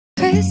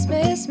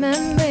Christmas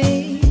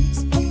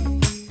memories.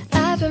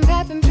 I've been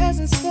wrapping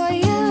presents for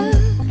you.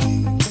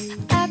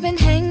 I've been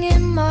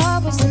hanging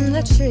marbles in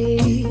the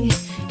tree,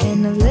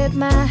 and I've lit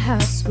my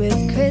house with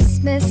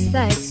Christmas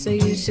lights. So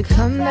you should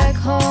come back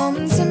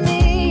home to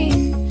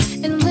me.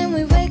 And when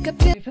we wake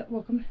up,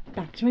 welcome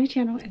back to my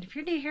channel. And if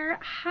you're new here,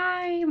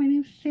 hi, my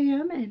name's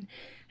Sam, and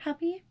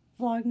happy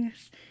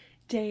Vlogmas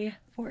day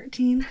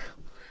 14.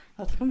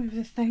 Let's go move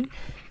this thing.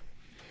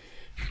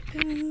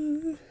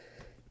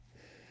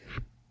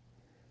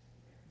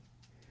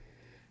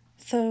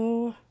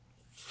 So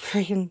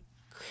freaking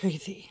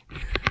crazy.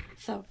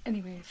 So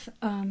anyways,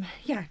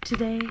 yeah,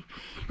 today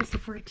is the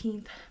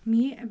 14th.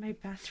 Me and my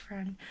best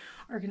friend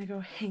are gonna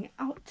go hang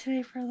out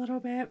today for a little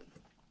bit.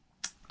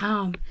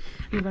 I'm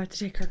about to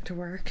take Kirk to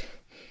work.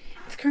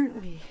 It's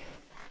currently,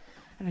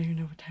 I don't even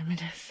know what time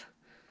it is.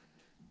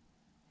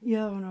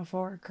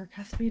 11:04. Kirk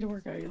has to be to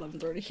work at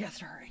 11:30. He has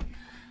to hurry.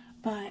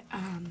 But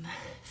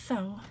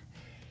so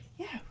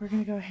yeah, we're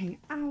gonna go hang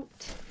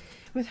out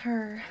with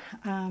her.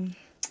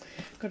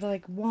 Go to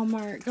like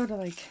Walmart, go to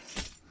like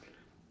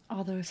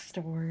all those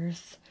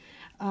stores,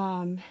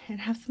 and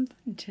have some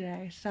fun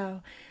today.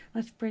 So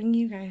let's bring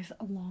you guys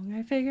along.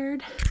 I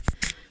figured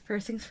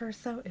first things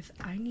first though is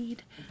I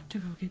need to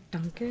go get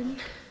Dunkin'.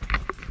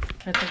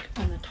 That's like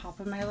on the top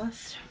of my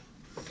list.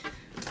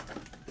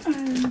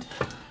 And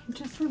I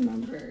just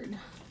remembered,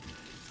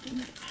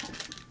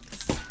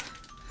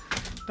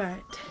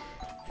 but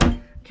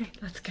okay,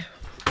 let's go.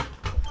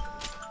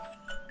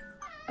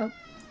 Oh,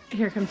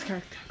 here comes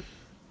Kirk.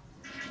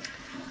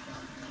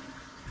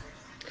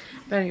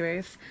 But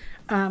anyways,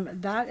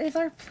 that is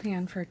our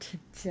plan for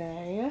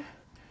today.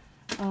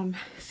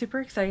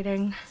 Super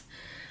exciting.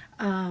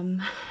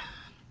 Don't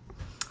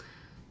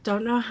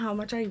know how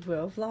much I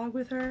will vlog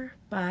with her,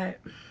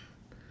 but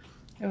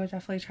I would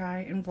definitely try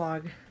and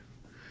vlog.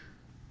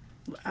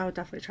 I would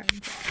definitely try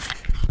and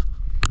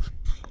vlog.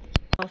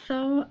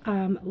 Also,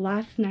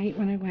 last night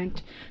when I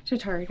went to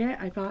Target,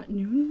 I bought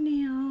new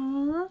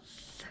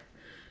nails.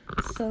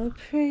 So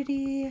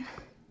pretty.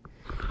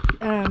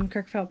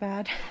 Kirk felt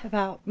bad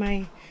about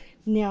my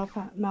nail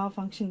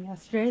malfunction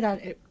yesterday,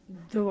 that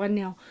the one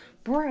nail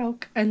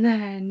broke, and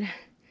then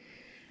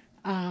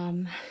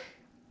I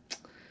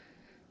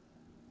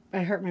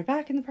hurt my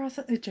back in the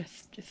process.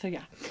 So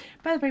yeah.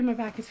 By the way, my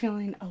back is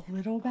feeling a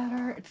little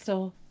better. It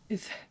still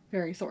is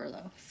very sore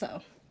though,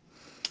 so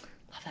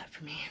love that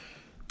for me.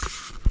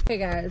 Hey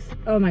guys,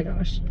 oh my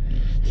gosh,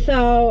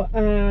 so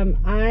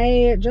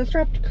I just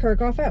dropped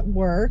Kirk off at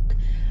work.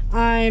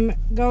 I'm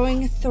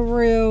going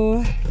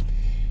through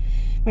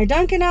my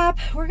Dunkin' app.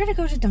 We're gonna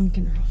go to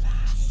Dunkin' real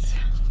fast.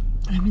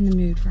 I'm in the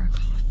mood for a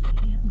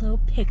coffee, a little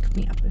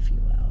pick-me-up if you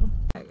will.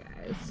 Hey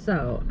guys,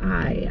 so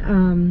I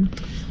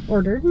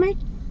ordered my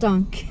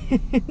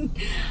Dunkin'.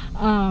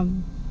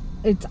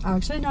 It's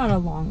actually not a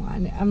long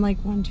one. I'm like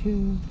 1,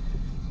 2,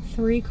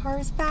 3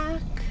 cars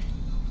back.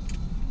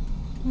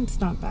 It's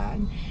not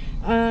bad.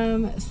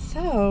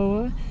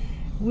 So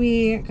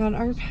we got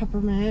our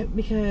peppermint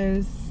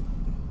because,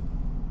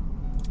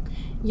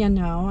 you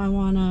know, I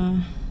want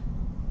to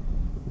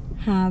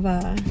have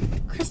a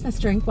Christmas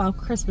drink while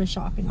Christmas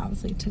shopping,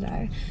 obviously,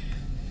 today.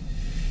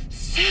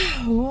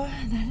 So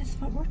that is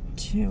what we're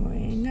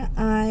doing.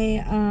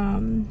 I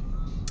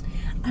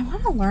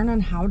want to learn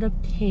on how to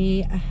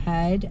pay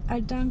ahead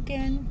at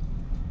Dunkin'.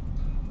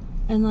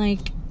 And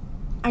like,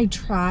 I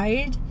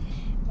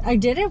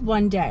did it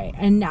one day,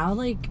 and now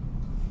like,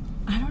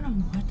 I don't know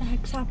what the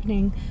heck's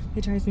happening.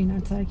 It drives me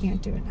nuts that I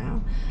can't do it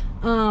now.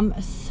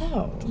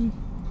 So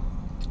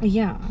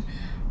yeah,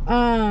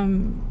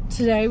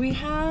 today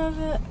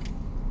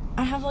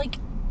I have like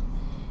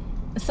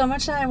so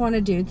much that I want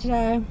to do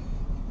today,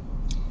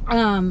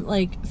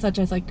 like such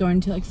as like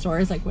going to like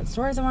stores, like what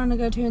stores I want to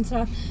go to and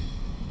stuff.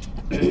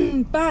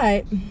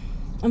 But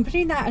I'm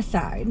putting that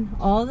aside.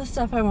 All the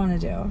stuff I want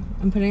to do,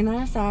 I'm putting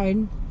that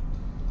aside,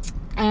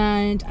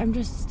 and I'm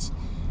just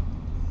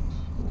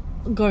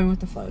going with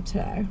the flow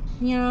today,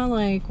 you know,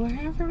 like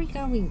wherever we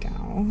go, we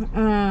go.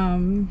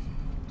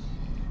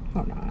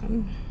 Hold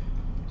on.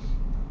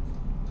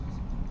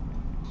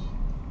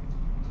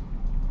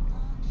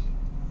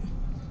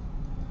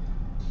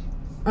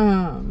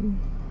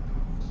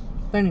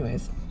 But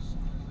anyways,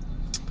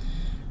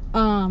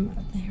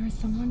 there is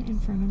someone in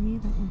front of me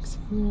that looks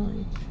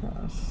really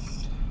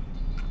pissed.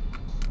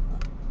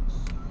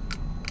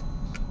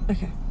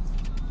 Okay,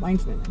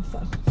 mine's moving,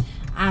 so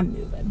I'm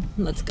moving.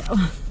 Let's go.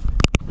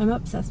 I'm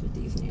obsessed with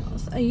these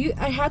nails.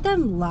 I had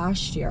them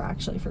last year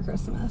actually for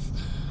Christmas.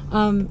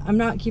 I'm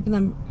not keeping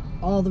them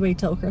all the way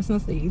till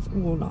Christmas. These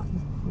will not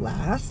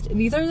last.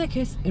 These are the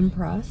Kiss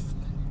Impress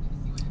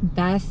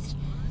best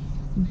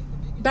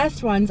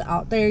ones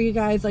out there, you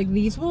guys. Like,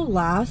 these will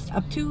last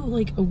up to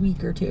like a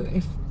week or two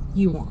if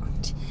you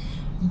want.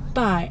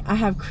 But I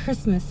have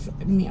Christmas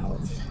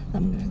nails that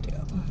I'm gonna do.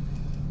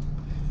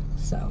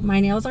 So my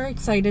nails are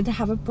excited to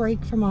have a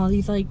break from all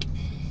these like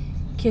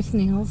Kiss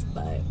nails,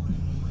 but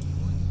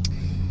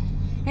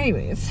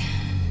anyways,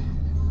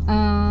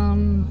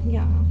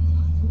 yeah.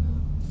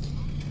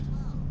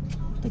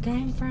 the guy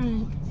in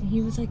front,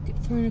 he was like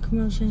throwing a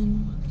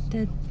commotion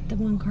that the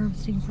one car was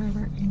taking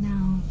forever, and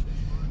now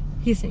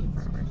he's taking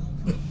forever.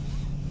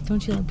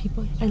 Don't you love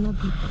people? I love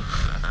people.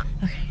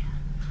 Okay.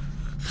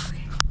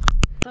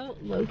 So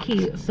low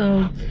key.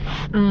 So,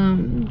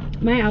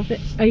 my outfit,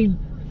 I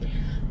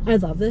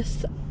love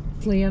this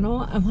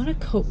flannel. I want a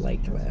coat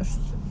like this,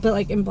 but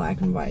like in black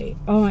and white.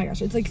 Oh my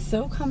gosh, it's like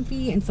so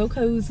comfy and so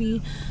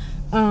cozy.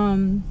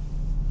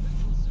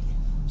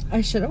 I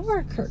should have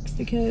worn Kirks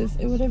because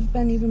it would have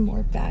been even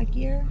more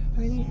baggier.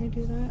 Why didn't I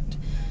do that?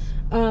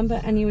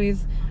 But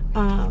anyways,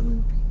 I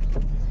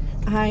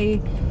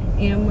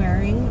am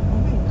wearing, oh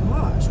my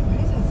gosh, why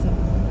is that so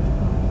loud?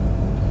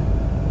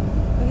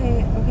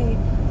 Okay, I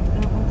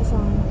don't want this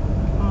on,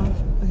 off,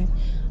 okay.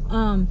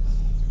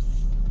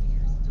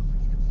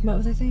 What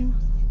was I saying?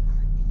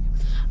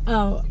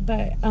 Oh,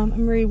 but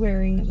I'm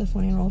re-wearing the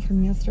flannel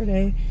from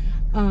yesterday.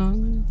 But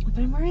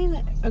I'm wearing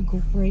a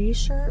gray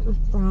shirt with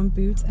brown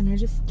boots, and I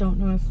just don't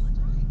know if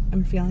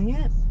I'm feeling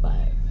it,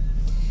 but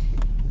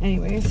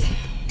anyways,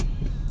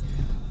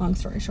 long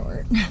story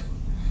short,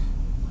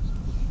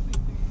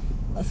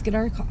 let's get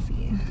our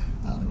coffee.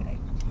 Okay,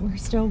 we're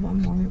still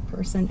one more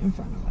person in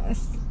front of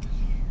us.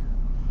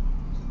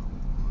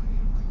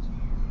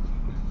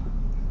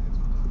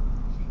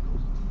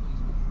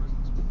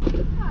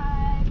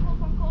 Hi, cold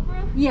from cold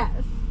brew?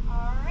 Yes.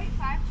 All right,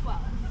 512.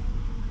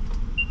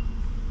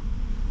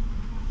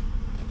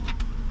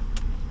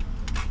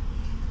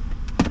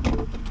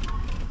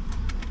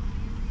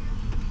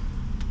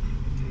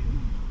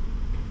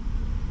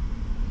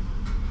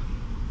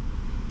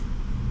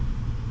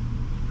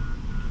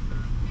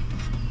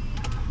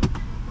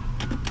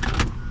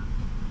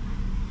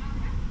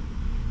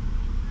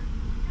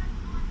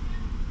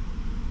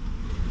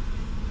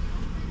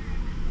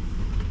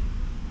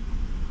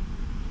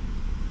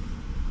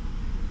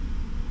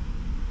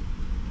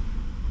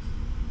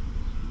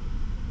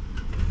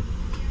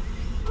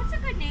 What's a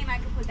good name I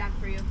could put down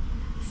for you?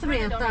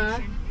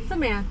 Samantha.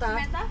 Samantha.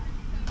 Samantha?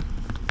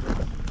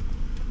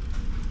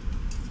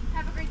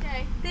 Have a great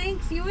day.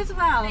 Thanks, you as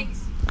well.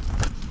 Thanks.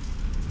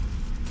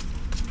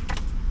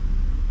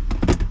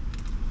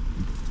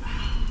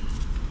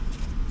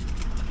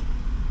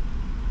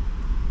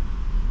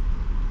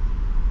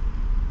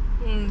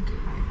 Okay,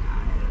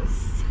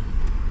 guys.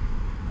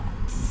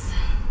 Let's...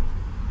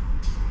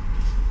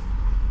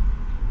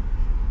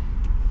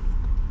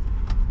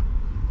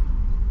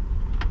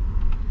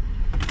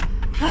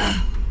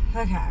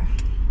 Okay.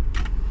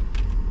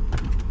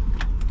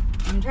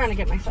 I'm trying to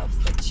get myself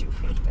stitchy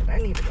painted. I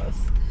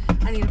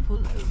need to pull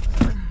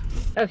over.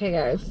 Okay,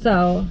 guys,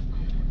 so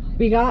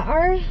we got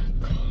our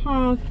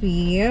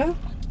coffee.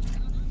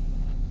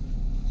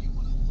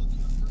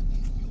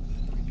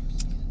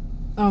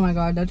 Oh my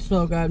god, that's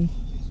so good.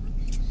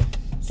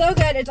 So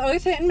good. It's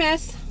always hit and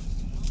miss,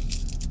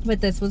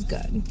 but this was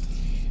good.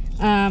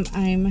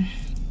 I'm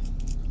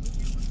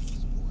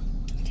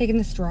taking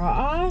the straw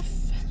off.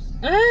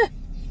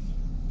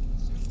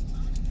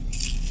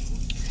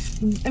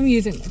 I'm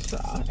using the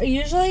straw. I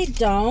usually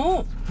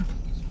don't,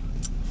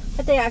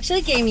 but they actually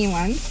gave me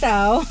one,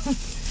 so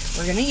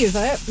we're gonna use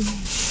it.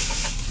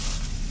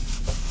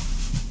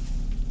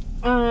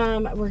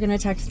 We're gonna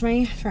text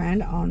my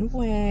friend on the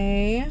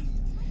way,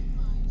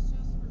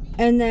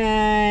 and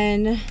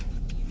then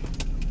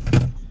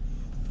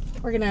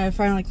we're gonna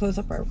finally close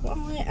up our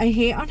wallet. I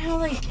hate on how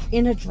like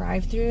in a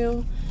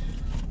drive-thru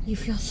you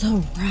feel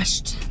so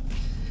rushed.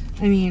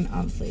 I mean,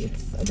 obviously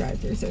it's a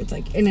drive-thru, so it's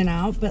like in and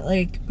out, but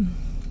like,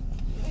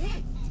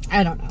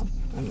 I don't know.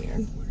 I'm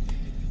weird.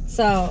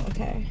 So,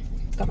 okay.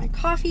 Got my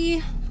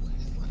coffee.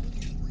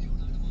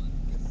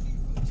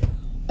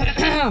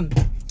 Oh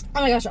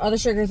my gosh, all the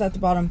sugar's at the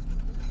bottom.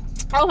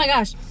 Oh my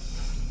gosh.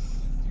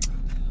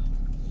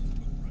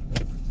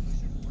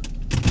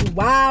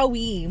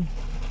 Wowee.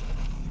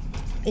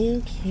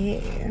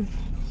 Okay.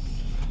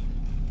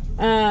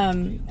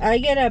 I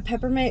get a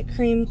peppermint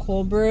cream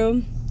cold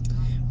brew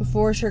with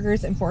 4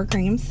 sugars and 4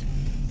 creams.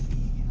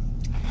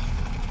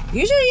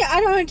 Usually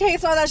I don't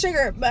taste all that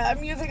sugar, but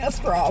I'm using a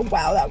straw.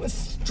 Wow, that was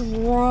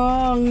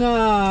strong.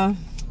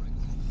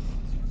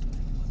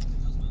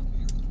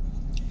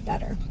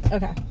 Better.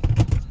 Okay.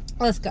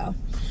 Let's go.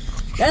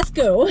 Let's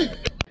go.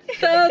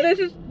 So this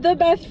is the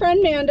best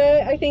friend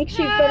Manda. I think she's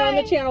been on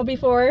the channel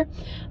before.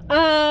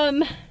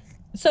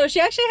 So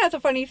she actually has a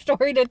funny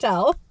story to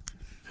tell.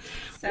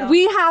 So,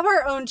 We have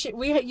our own,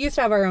 we used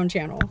to have our own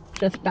channel.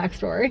 Just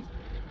backstory.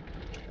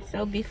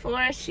 so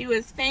before she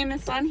was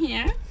famous on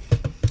here,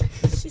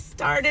 she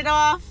started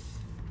off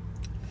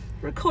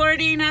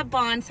recording at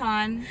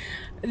Bonton.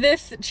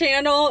 This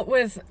channel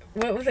was,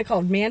 what was it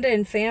called? Manda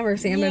and Sam, or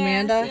Sam and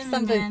Manda? Sam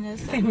Something. Amanda,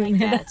 something like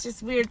that.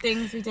 Just weird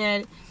things we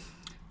did.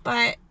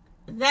 But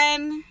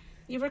then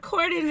you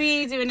recorded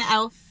me doing an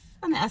elf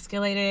on the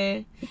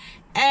escalator.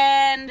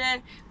 And,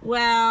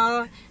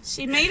 well,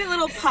 she made a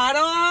little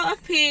puddle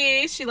of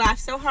pee. She laughed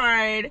so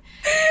hard.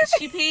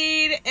 She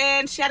peed,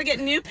 and she had to get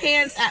new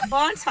pants at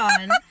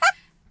Bonton.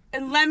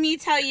 And let me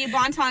tell you,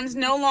 Bonton's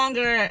no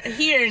longer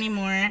here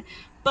anymore.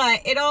 But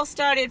it all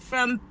started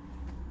from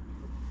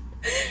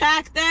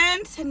Back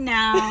then to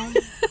now.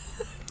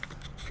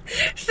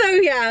 So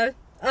yeah,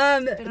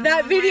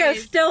 that video's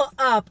ways. still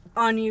up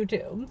on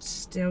YouTube.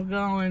 Still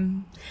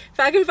going. If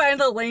I can find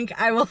the link,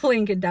 I will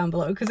link it down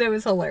below because it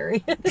was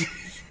hilarious.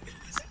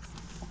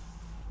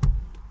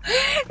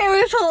 It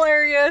was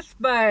hilarious,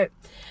 but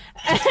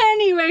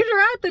anyways, we're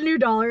at the new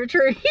Dollar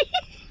Tree.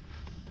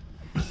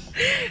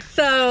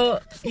 So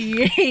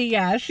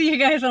yeah, see you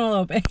guys in a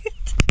little bit.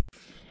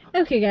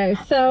 Okay guys,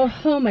 so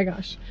oh my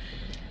gosh,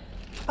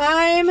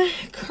 I'm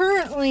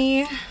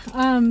currently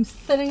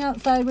sitting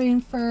outside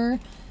waiting for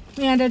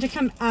Amanda to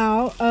come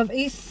out of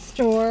a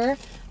store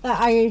that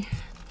I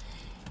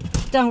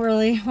don't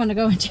really want to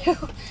go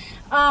into,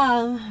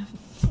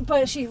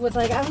 but she was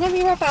like, I'm gonna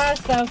be real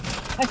fast, so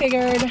I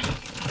figured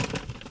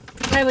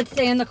I would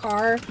stay in the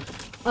car.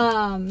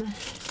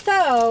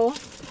 So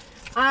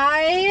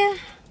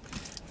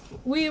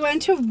we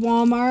went to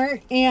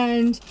Walmart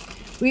and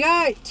we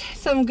got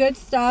some good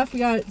stuff. We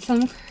got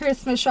some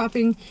Christmas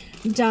shopping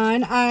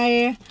done.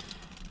 I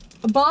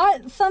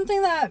bought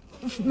something that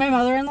my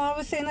mother-in-law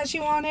was saying that she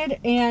wanted,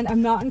 and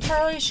I'm not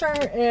entirely sure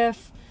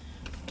if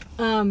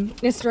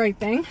it's the right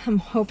thing. I'm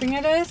hoping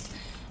it is.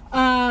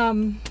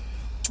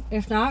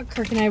 If not,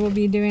 Kirk and I will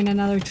be doing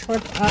another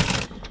trip up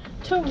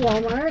to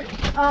Walmart.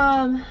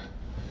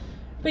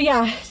 But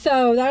yeah,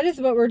 so that is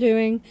what we're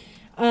doing.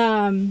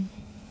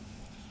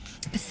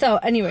 So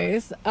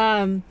anyways,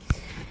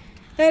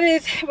 that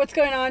is what's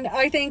going on.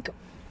 I think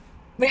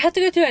we have to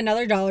go to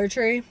another Dollar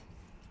Tree.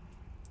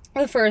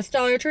 The first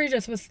Dollar Tree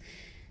just was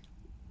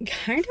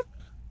kind of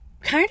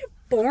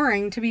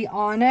boring, to be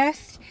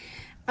honest.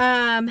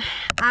 I'm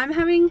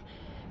having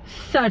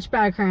such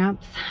bad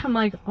cramps. I'm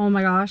like, oh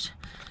my gosh.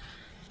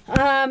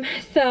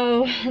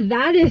 So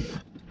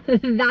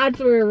that's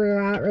where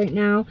we're at right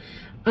now.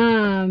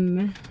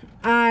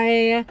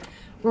 I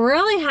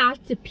really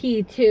have to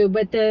pee too,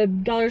 but the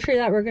Dollar Tree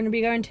that we're going to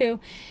be going to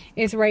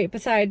is right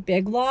beside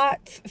Big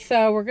Lots,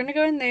 so we're going to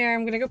go in there.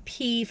 I'm going to go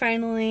pee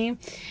finally.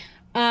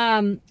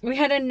 We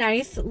had a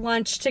nice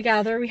lunch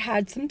together. We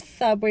had some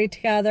Subway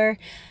together.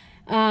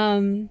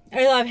 I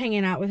love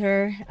hanging out with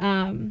her.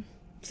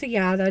 So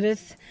yeah, that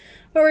is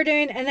what we're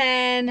doing. And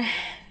then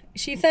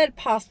she said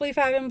possibly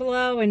Five and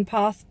Below and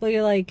possibly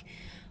like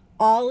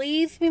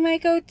Ollie's we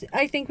might go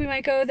I think we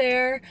might go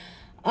there.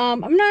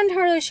 I'm not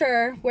entirely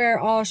sure where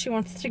all she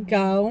wants to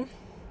go.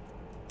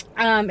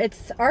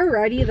 It's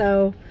already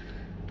though,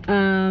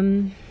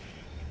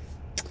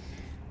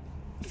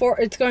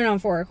 it's going on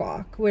 4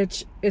 o'clock,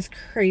 which is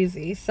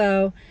crazy.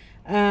 So,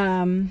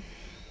 so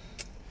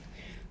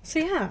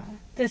yeah,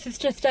 this is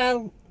just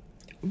a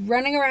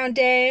running around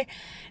day.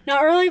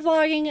 Not really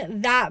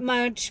vlogging that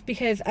much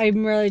because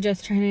I'm really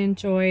just trying to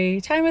enjoy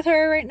time with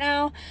her right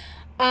now.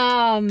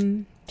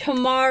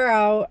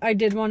 Tomorrow, I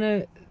did want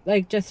to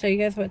like just tell you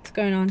guys what's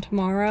going on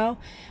tomorrow.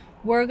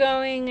 We're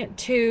going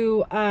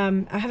to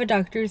I have a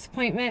doctor's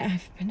appointment.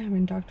 I've been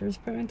having doctor's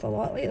appointments a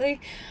lot lately,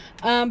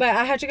 but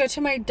I have to go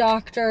to my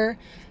doctor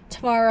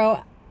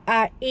tomorrow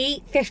at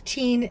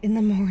 8:15 in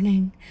the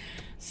morning.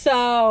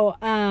 So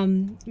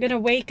I'm gonna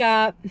wake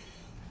up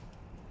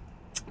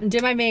and do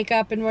my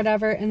makeup and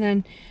whatever, and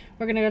then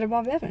we're gonna go to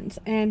Bob Evans.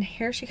 And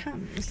here she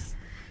comes.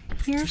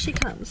 Here she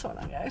comes. Hold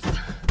on, guys.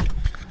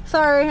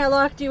 Sorry, I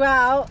locked you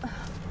out.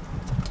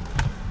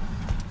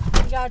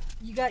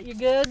 You got your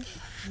goods?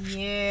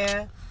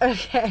 Yeah.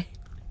 Okay.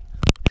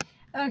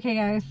 Okay,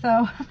 guys,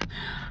 so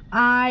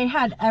I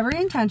had every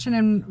intention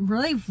in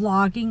really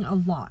vlogging a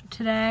lot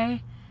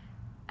today,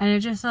 and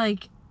it just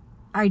like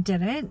I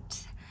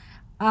didn't.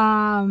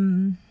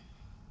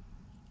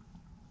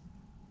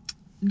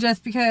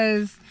 Just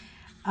because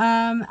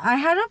I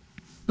had a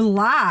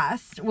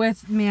blast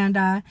with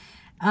Amanda.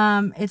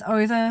 It's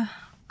always a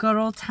good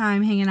old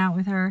time hanging out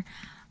with her.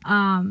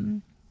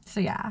 So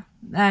yeah,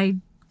 I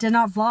did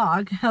not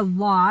vlog a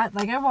lot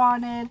like I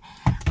wanted,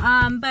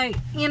 but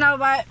you know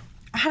what,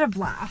 I had a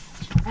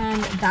blast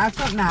and that's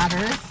what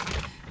matters.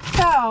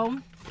 So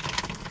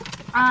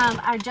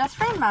I just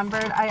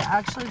remembered I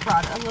actually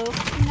brought a little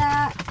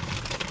snack.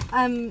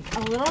 I'm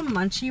a little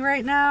munchy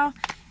right now,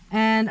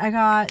 and I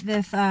got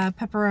this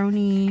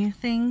pepperoni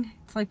thing.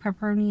 It's like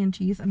pepperoni and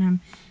cheese, and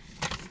I'm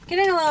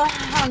getting a little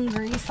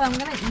hungry, so I'm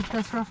gonna eat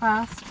this real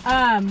fast.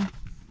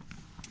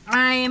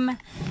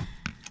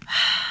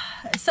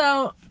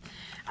 So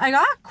I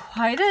got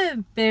quite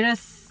a bit of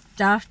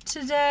stuff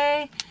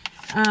today.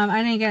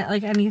 I didn't get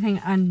like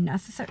anything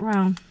unnecessary.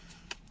 Well,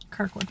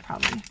 Kirk would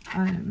probably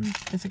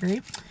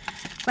disagree,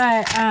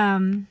 but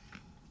I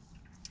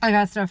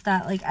got stuff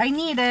that like I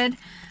needed,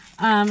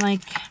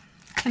 like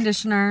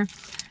conditioner,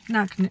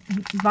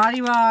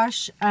 body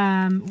wash.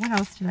 What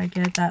else did I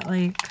get that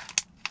like?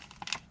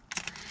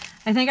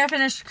 I think I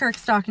finished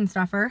Kirk's stocking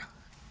stuffer.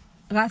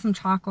 I got some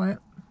chocolate.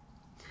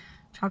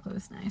 Chocolate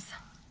was nice.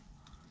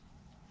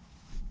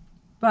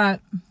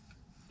 But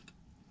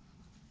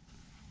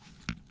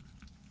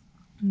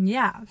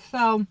yeah,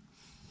 so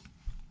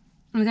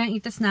I'm gonna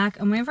eat the snack.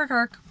 I'm waiting for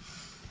Kirk.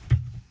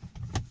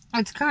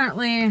 It's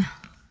currently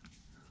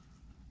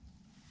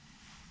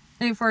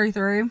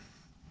 8:43.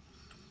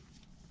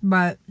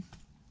 But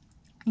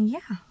yeah,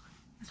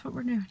 that's what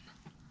we're doing.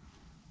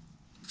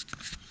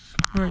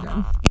 Here we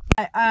go.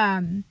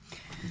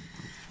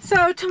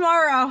 So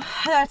tomorrow,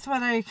 that's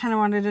what I kind of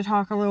wanted to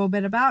talk a little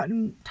bit about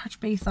and touch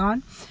base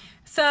on.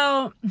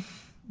 So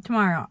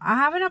tomorrow, I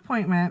have an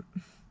appointment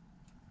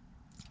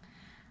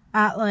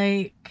at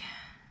like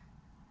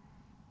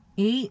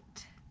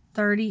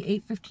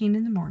 8:30, 8:15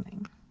 in the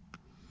morning.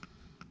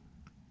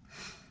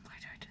 Why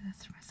do I do this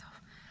to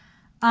myself?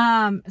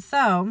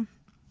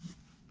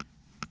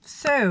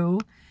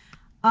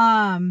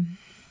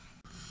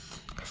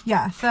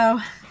 Yeah, so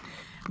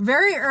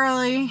very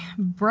early,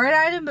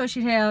 bright-eyed and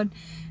bushy-tailed.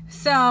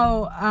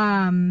 So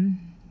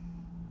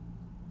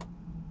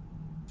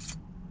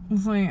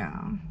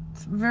yeah,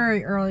 it's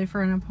very early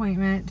for an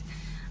appointment.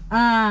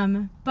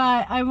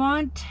 But I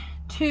want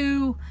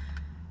to,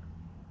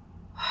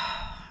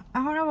 I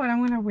don't know what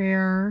I'm gonna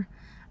wear.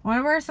 I want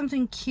to wear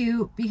something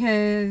cute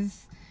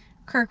because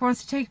Kirk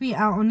wants to take me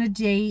out on a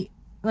date,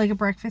 like a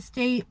breakfast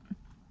date,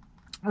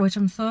 which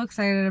I'm so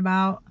excited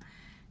about.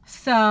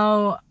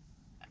 So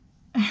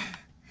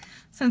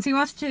since he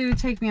wants to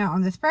take me out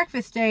on this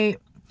breakfast date,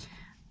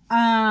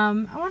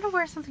 I want to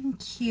wear something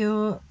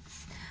cute,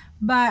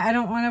 but I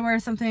don't want to wear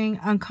something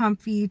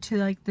uncomfy to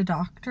like the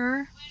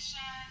doctor.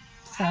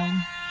 So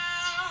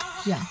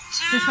yeah,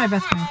 this is my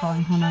best friend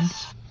calling. Hold on.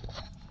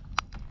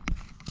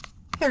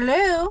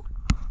 Hello.